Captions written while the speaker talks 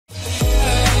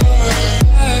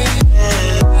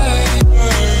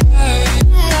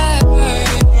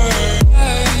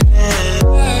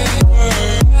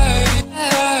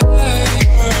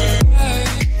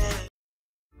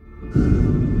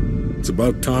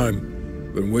about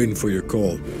time. Been waiting for your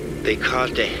call. They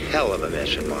caused a hell of a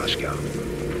mess in Moscow.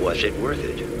 Was it worth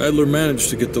it? Adler managed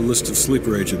to get the list of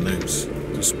sleeper agent names,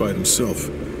 despite himself.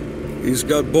 He's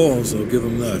got balls, I'll give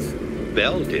him that.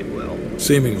 Bell did well.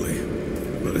 Seemingly.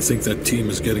 But I think that team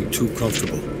is getting too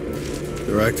comfortable.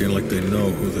 They're acting like they know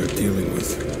who they're dealing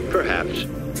with. Perhaps.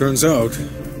 Turns out,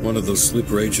 one of those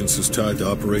sleeper agents is tied to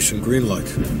Operation Greenlight.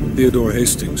 Theodore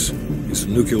Hastings. He's a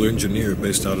nuclear engineer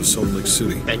based out of Salt Lake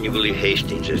City. And you believe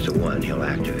Hastings is the one he'll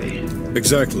activate?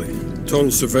 Exactly.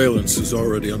 Total surveillance is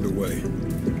already underway.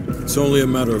 It's only a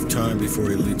matter of time before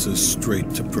he leads us straight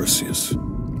to Perseus.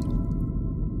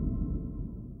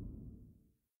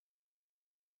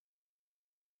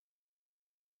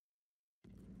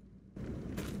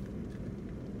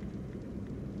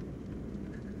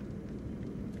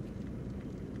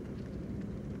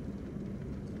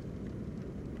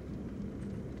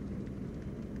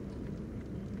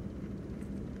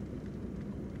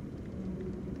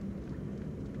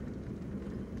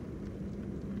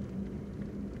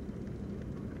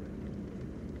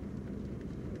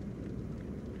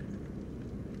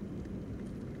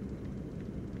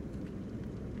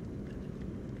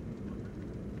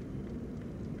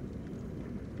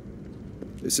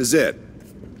 This is it.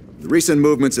 The recent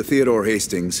movements of Theodore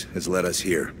Hastings has led us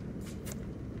here.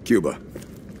 Cuba.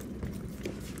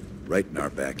 Right in our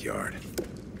backyard.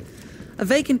 A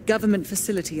vacant government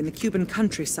facility in the Cuban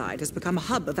countryside has become a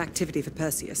hub of activity for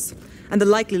Perseus, and the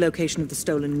likely location of the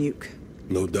stolen nuke.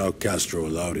 No doubt Castro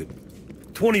allowed it.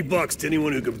 $20 to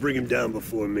anyone who can bring him down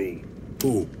before me.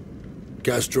 Who?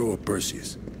 Castro or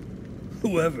Perseus?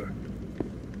 Whoever.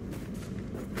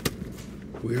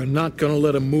 We are not gonna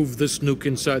let him move this nuke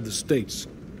inside the States.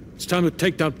 It's time to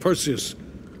take down Perseus,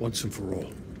 once and for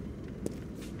all.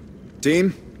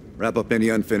 Team, wrap up any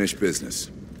unfinished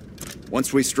business.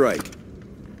 Once we strike,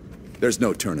 there's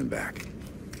no turning back.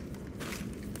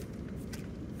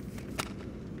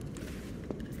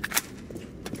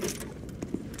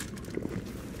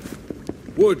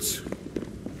 Woods,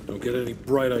 don't get any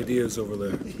bright ideas over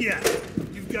there. Yeah,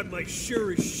 you've got my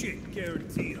sure as shit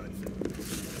guarantee on.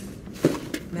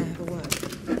 May I have a word?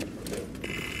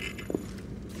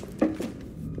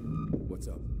 What's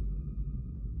up?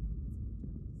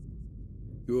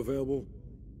 You available?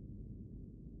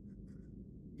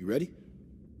 You ready?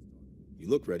 You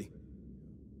look ready.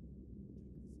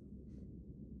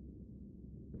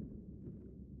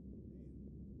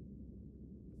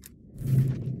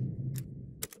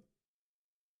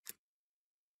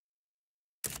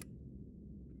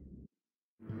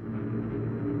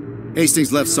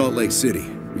 Hastings left Salt Lake City.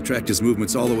 We tracked his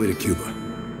movements all the way to Cuba.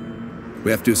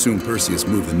 We have to assume Perseus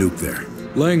moved the nuke there.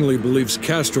 Langley believes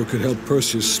Castro could help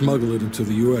Perseus smuggle it into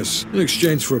the U.S. in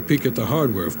exchange for a peek at the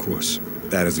hardware, of course.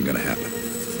 That isn't gonna happen.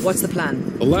 What's the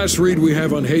plan? The last read we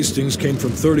have on Hastings came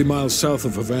from 30 miles south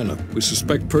of Havana. We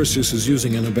suspect Perseus is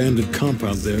using an abandoned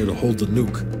compound there to hold the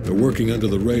nuke. They're working under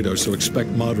the radar, so expect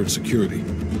moderate security.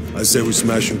 I say we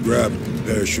smash and grab.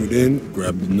 Parachute in,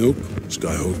 grab the nuke,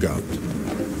 skyhook out.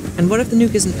 And what if the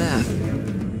nuke isn't there?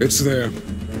 It's there.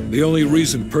 The only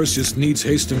reason Perseus needs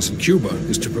Hastings in Cuba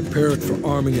is to prepare it for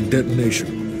arming and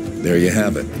detonation. There you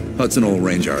have it. Hudson will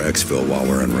arrange our exfil while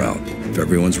we're en route. If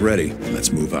everyone's ready,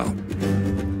 let's move out.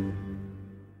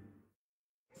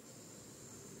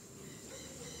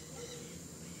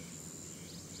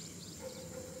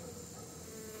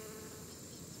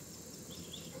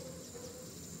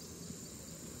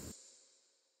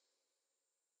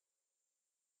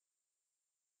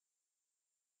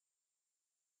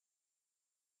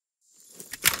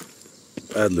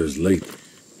 Adler's late.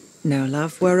 No,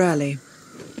 love, we're early.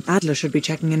 Adler should be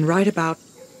checking in right about...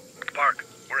 Park,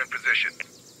 we're in position.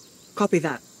 Copy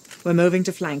that. We're moving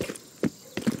to flank.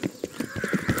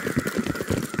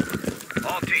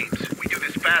 All teams, we do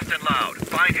this fast and loud.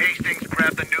 Find Hastings,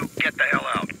 grab the nuke, get the hell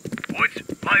out. Woods,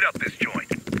 light up this joint.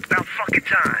 It's about fucking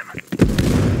time.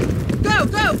 Go,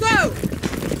 go, go!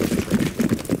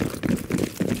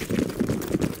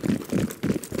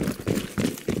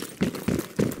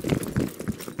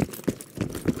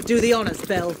 Do the honors,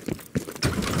 Bill.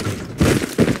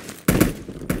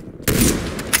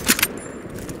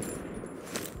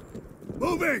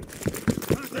 Moving!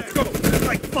 Let's go!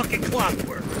 Like fucking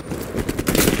clockwork!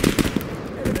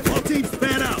 All teams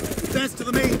span out! Advance to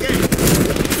the main gate!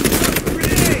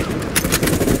 Grenade!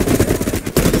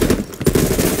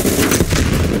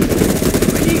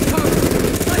 I need cover!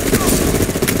 Let's go!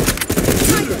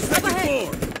 Tigers, up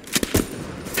ahead!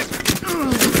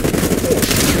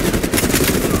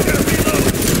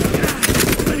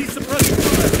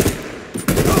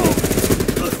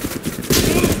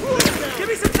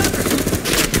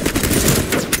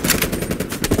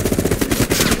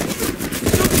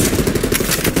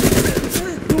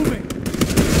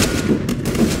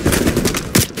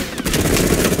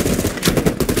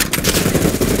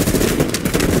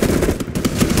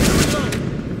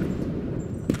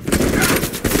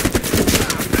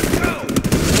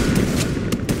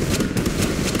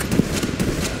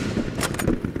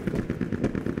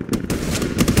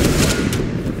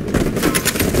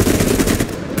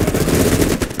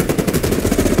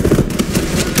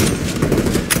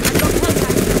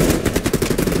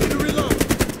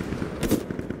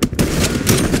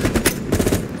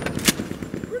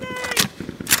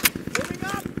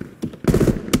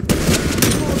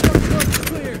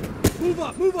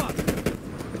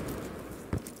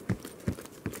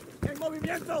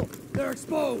 They're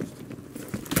exposed!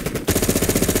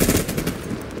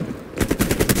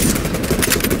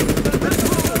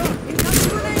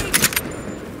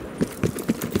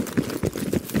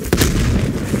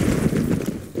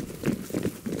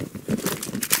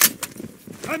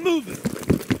 I'm moving!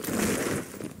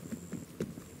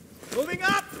 Moving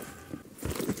up!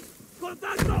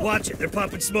 Watch it, they're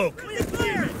popping smoke.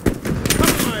 Clear!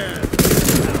 Cover my ass!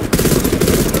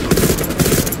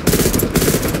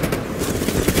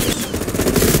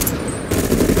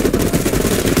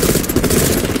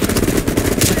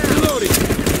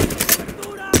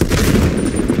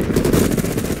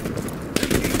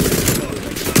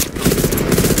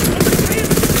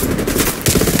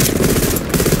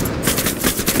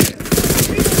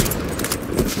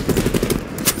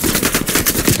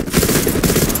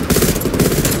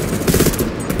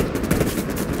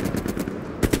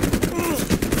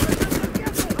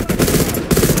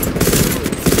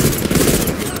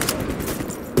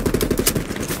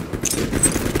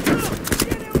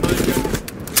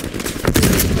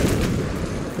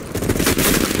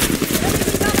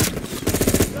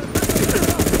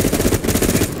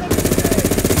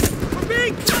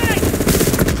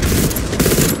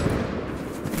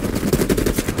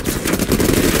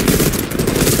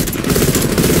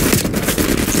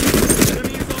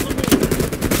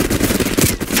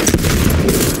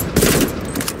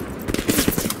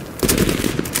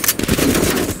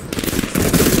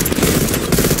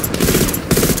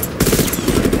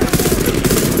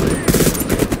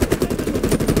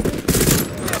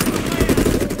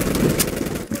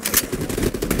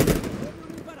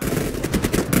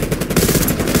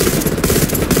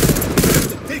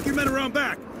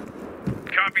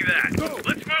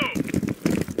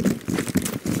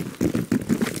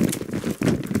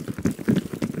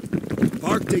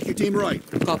 Take your team right.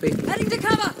 Copy. Heading to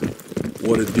cover!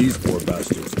 What did these poor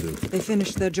bastards do? They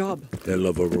finished their job. They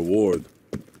love a reward.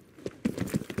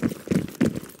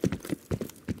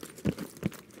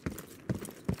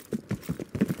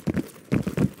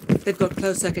 They've got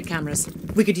closed-circuit cameras.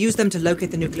 We could use them to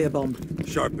locate the nuclear bomb.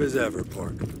 Sharp as ever,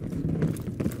 Park.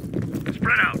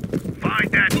 Spread out.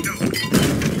 Find that nuke.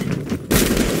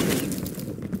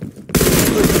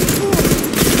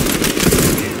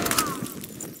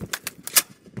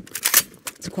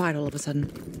 It's quiet all of a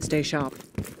sudden. Stay sharp.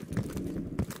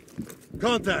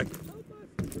 Contact!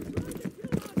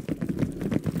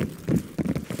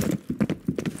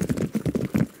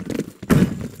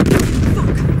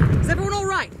 Is everyone all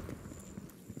right?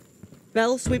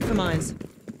 Bell, sweep for mines.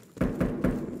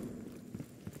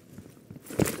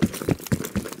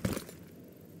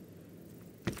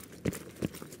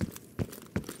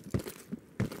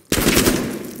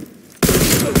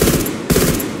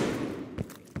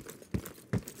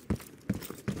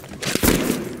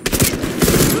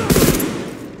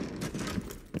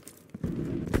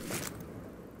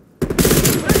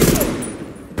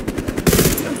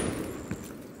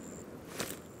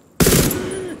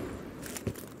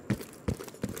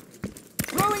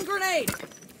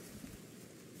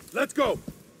 Let's go!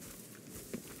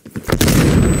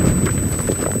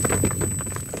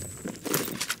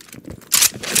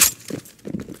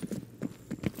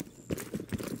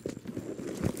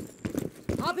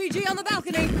 RPG on the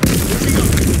balcony!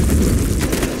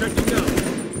 Checking down.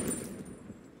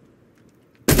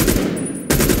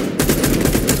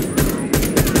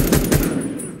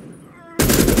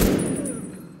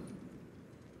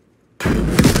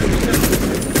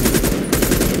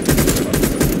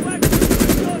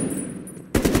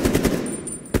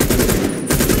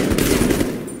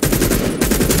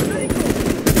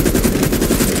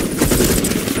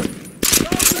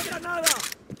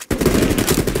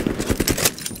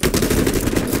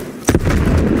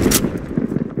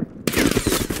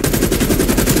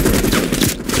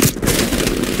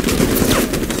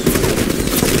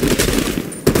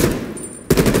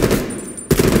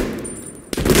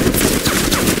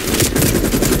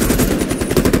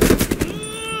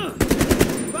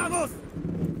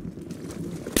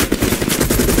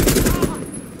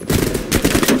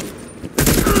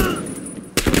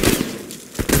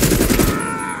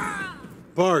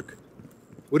 Park,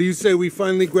 what do you say we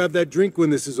finally grab that drink when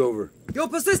this is over? Your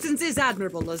persistence is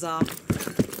admirable, Lazar.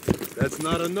 That's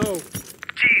not a no.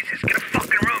 Jesus, get a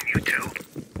fucking room, you two.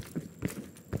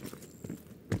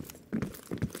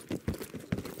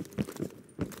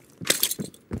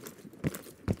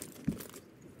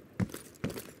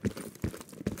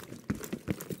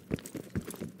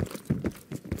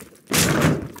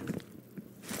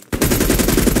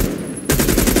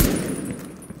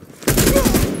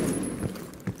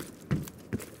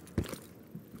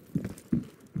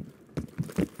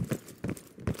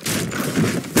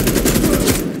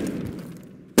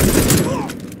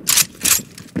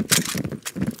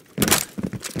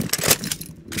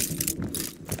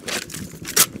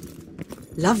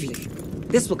 Lovely.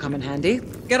 This will come in handy.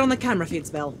 Get on the camera feeds,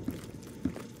 Bell.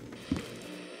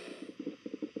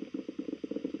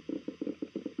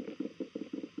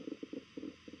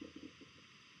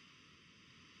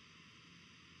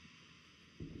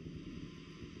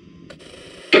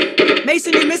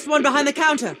 Mason, you missed one behind the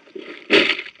counter.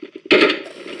 Thanks,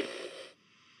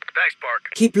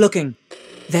 Park. Keep looking.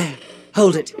 There.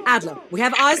 Hold it. Adler, we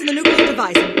have eyes on the nuclear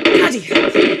device. Bloody hell.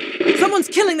 Someone's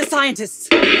killing the scientists.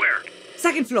 Where?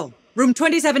 Second floor. Room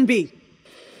 27B.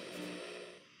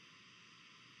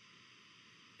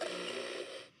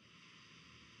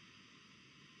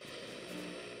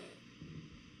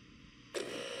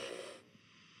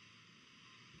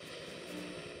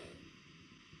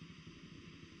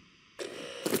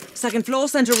 Second floor,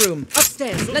 center room.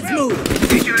 Upstairs. Let's move.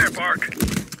 Meet you there, Park.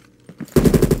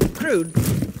 Crude,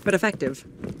 but effective.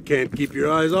 Can't keep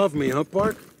your eyes off me, huh,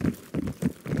 Park?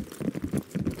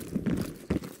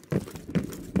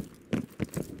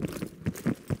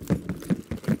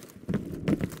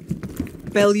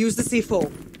 Bell, use the C4.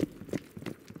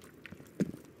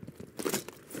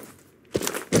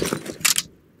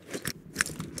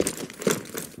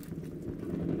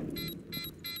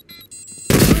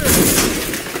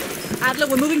 Adler,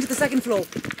 we're moving to the second floor.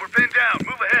 We're pinned down.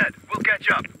 Move ahead. We'll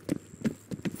catch up.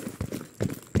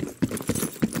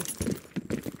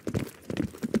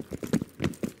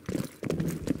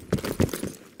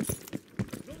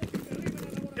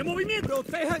 ¡En movimiento!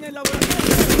 ¡Protejan el laboratorio!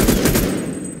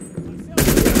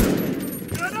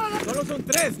 ¡Solo son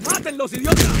 3! ¡Mátenlos,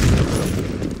 idiotas!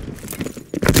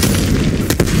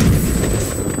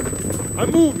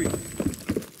 I'm moving.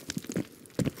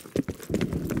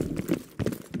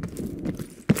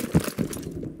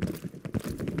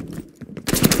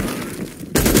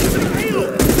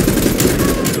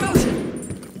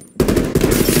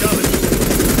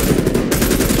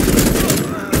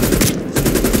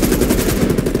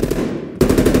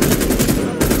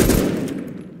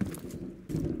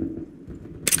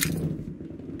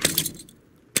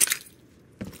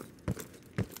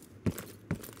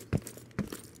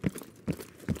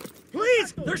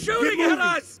 They're shooting at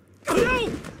us! No!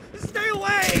 Stay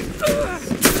away!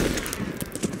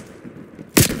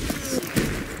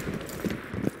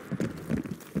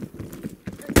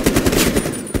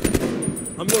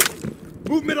 I'm looking.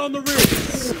 Movement on the rear.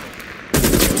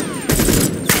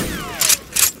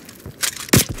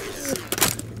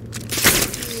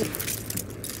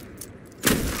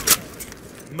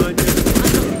 Mind you.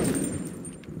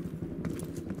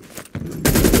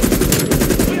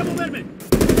 Voy a moverme.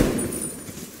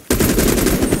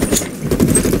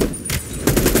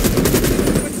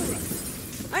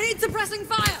 I need suppressing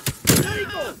fire!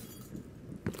 ¡Médico!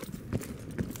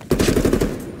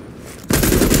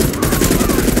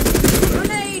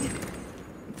 Grenade!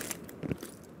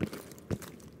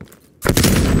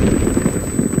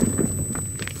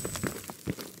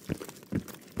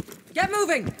 Get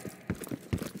moving!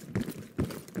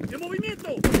 ¡En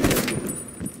movimiento!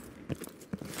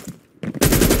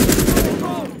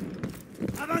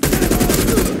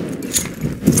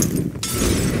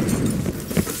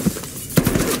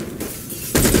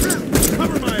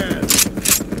 Cover my ass.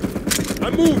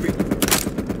 I'm moving.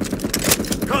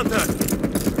 Contact.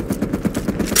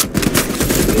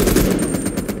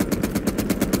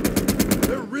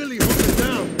 They're really hooking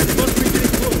down. Must be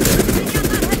getting close.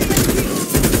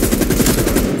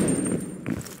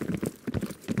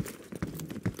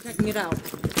 Checking it out.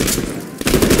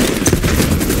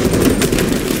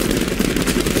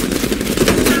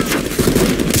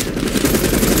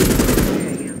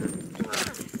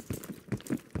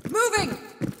 Moving!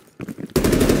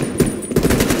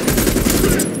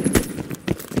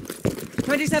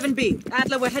 27B.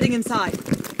 Adler, we're heading inside.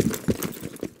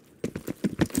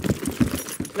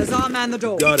 Lazar, man the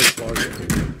door. Got it, Park.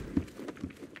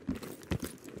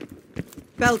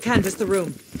 Bell, canvass the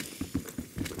room.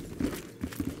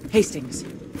 Hastings,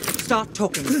 start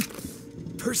talking.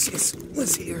 Perseus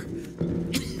was here.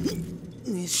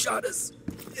 He shot us.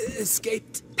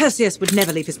 Escaped. Perseus would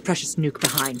never leave his precious nuke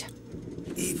behind.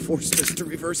 He forced us to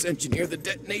reverse engineer the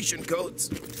detonation codes.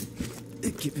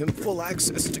 Give him full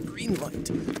access to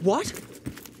Greenlight. What?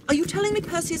 Are you telling me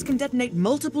Perseus can detonate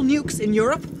multiple nukes in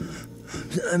Europe?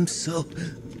 I'm so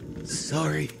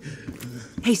sorry.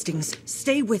 Hastings,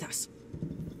 stay with us.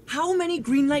 How many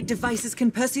Greenlight devices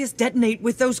can Perseus detonate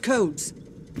with those codes?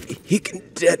 He can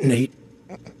detonate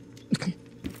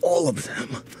all of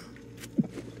them.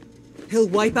 He'll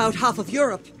wipe out half of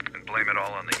Europe. And blame it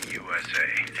all on the USA.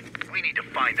 We need to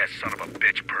find that son of a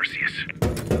bitch, Perseus.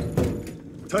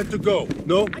 Time to go.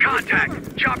 No?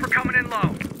 Contact! Chopper coming in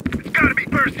low. It's gotta be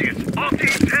Perseus. All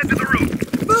teams head to the roof.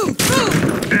 Move!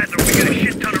 Move! got a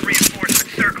shit ton of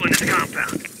reinforcements circling this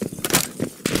compound.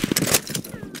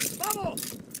 Vamos!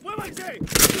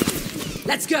 Muévanse!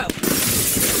 Let's go!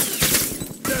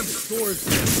 Damn it, doors.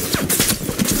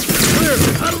 Clear!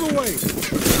 Out of the way!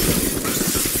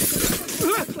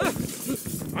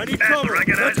 I need cover. I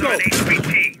got Let's eyes go! on an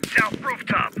HVT, south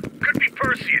rooftop. Could be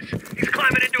Perseus. He's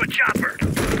climbing into a chopper.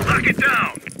 Lock it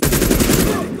down.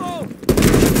 Go!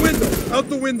 Window! Out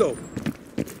the window!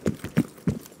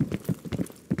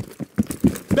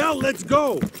 Now let's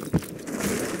go! Look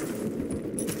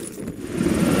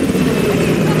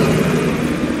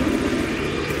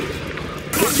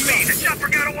me, the chopper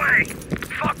got away.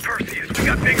 Fuck Perseus, we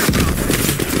got bigger problems.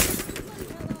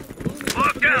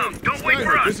 Lock down, don't wait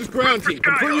for us. This is ground team.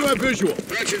 Confirm you have visual.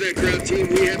 Roger that, ground team.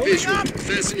 We have visual.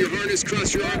 Fasten your harness,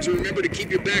 cross your arms, and remember to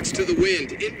keep your backs to the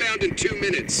wind. Inbound in 2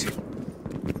 minutes.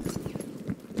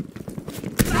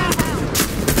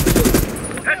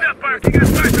 Heads up, Bark, you got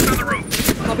snipers on the roof.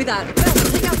 Copy that. Bell,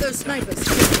 take out those snipers.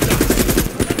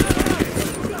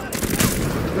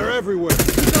 They're everywhere.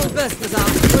 Control burst, Lazar.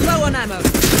 We're low on ammo.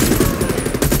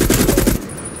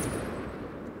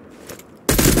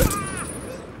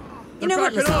 You know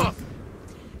what, Lazar?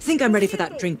 Think I'm ready for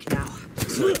that drink now.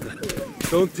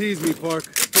 Don't tease me, Park.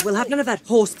 But we'll have none of that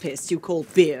horse piss you call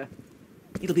beer.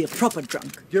 It'll be a proper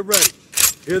drunk. Get ready.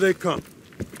 Here they come.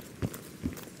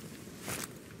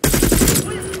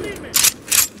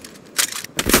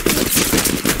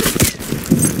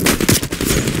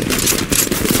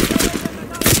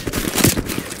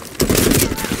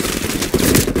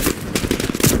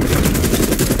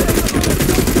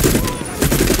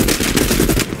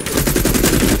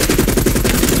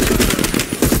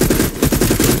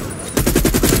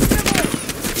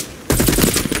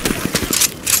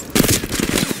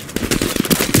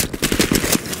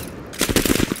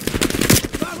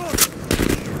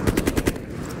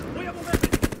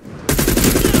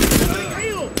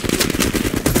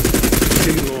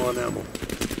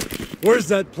 Where's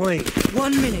that plane?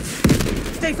 1 minute.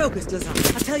 Stay focused, Lazar.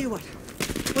 I'll tell you what.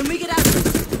 When we get out of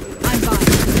this, I'm buying.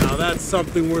 Now that's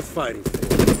something worth fighting for.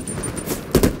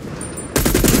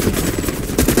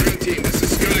 Ground team, this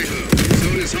is Skyhook.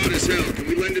 Zone is hot as hell. Can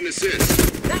we lend an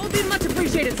assist? That would be much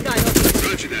appreciated, Skyhook.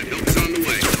 Roger that. Help is on the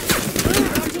way.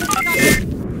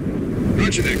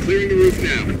 Roger that. Clearing the roof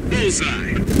now.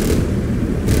 Bullseye.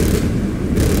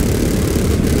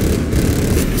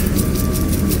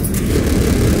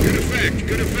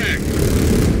 Good effect.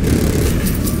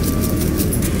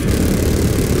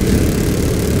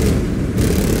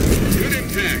 Good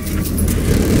impact.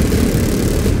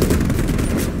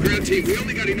 Ground team, we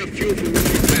only got enough fuel for one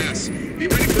more pass. Be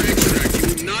ready for extract. You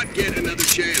will not get another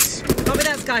chance. Copy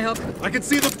that, Skyhook. I can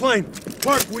see the plane.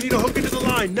 Park, we need a hook into the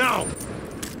line, now!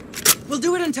 We'll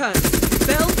do it in turns.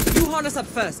 Bell, you harness up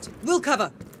first. We'll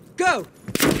cover. Go!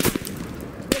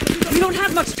 We don't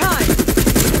have much time!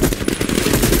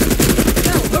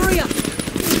 Bell, hurry up!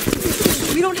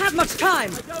 We don't have much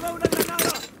time!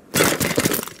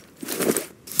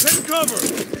 Take cover!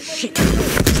 Shit!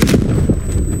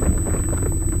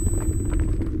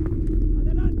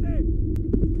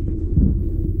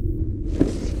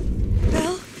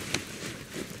 Bell?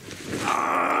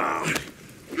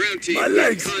 Ground team, My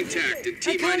legs. contact in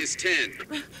T-minus 10.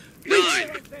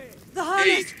 9, The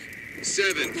harness! 8,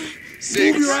 7, 6,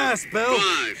 Move your ass, Bell!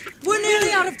 5, We're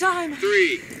nearly out of time!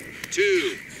 3,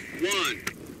 2, 1.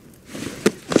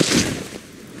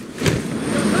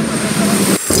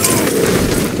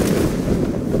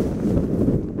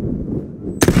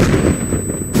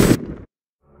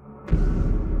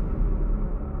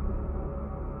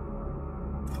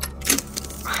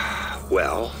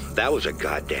 Well, that was a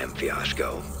goddamn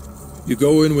fiasco. You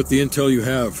go in with the intel you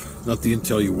have, not the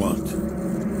intel you want.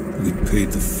 We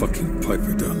paid the fucking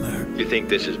piper down there. You think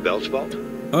this is Bell's fault?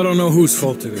 I don't know whose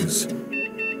fault it is.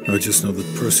 I just know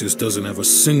that Perseus doesn't have a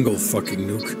single fucking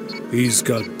nuke. He's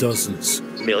got dozens.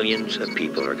 Millions of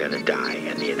people are gonna die,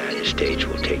 and the United States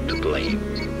will take the blame.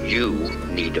 You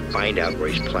need to find out where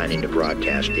he's planning to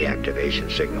broadcast the activation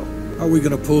signal. How are we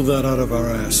gonna pull that out of our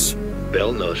ass?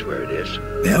 Bell knows where it is.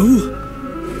 Bell?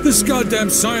 This goddamn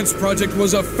science project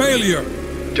was a failure!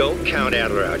 Don't count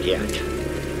Adler out yet.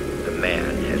 The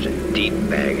man has a deep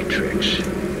bag of tricks.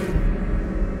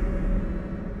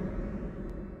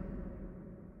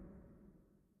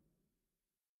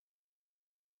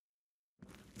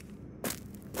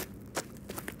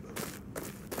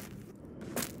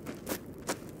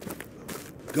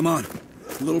 Come on,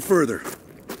 a little further.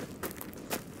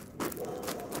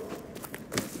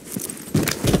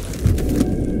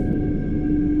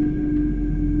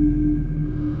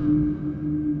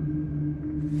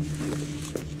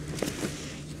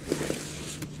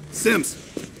 Sims,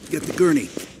 get the gurney.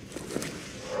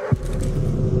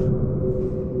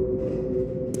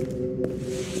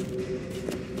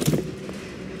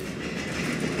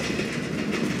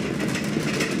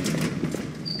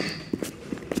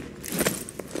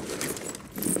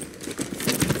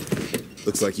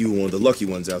 Looks like you were one of the lucky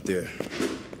ones out there.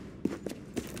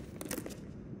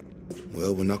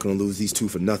 Well, we're not gonna lose these two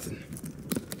for nothing.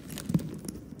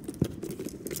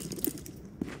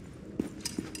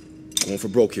 Going for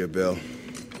broke here, Bell.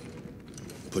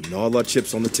 Putting all our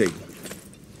chips on the table.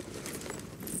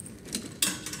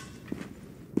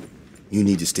 You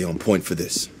need to stay on point for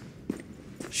this.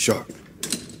 Sharp.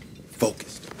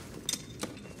 Focused.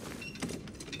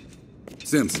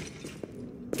 Sims,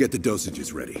 get the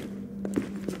dosages ready.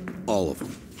 All of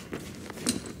them.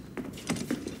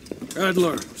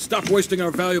 Adler, stop wasting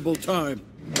our valuable time.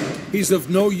 He's of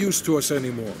no use to us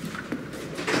anymore.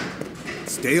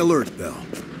 Stay alert, Bell.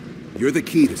 You're the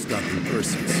key to stopping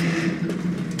Perseus.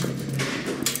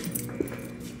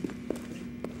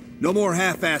 No more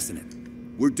half-assing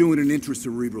it. We're doing an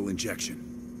intracerebral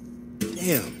injection.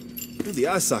 Damn. You're the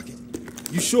eye socket.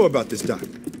 You sure about this, Doc?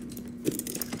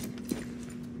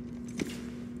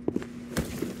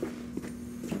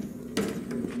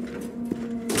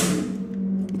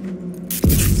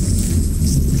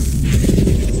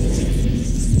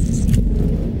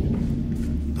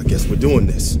 I guess we're doing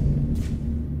this.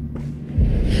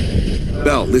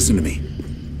 Bell, listen to me.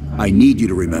 I need you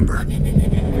to remember.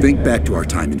 Think back to our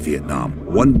time in Vietnam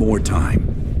one more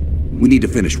time. We need to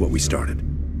finish what we started.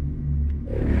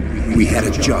 We had a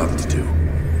job to do.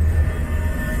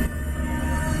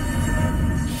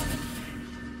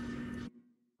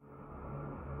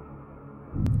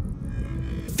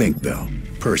 Think, Bell.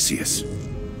 Perseus.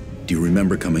 Do you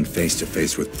remember coming face to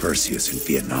face with Perseus in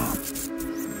Vietnam?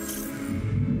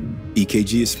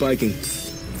 EKG is spiking.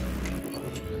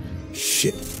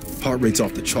 Shit. Heart rate's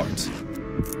off the charts.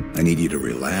 I need you to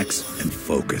relax and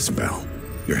focus, Bell.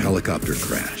 Your helicopter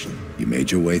crashed. You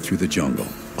made your way through the jungle,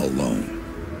 alone.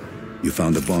 You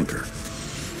found a bunker.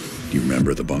 Do you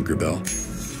remember the bunker, Bell?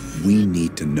 We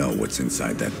need to know what's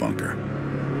inside that bunker.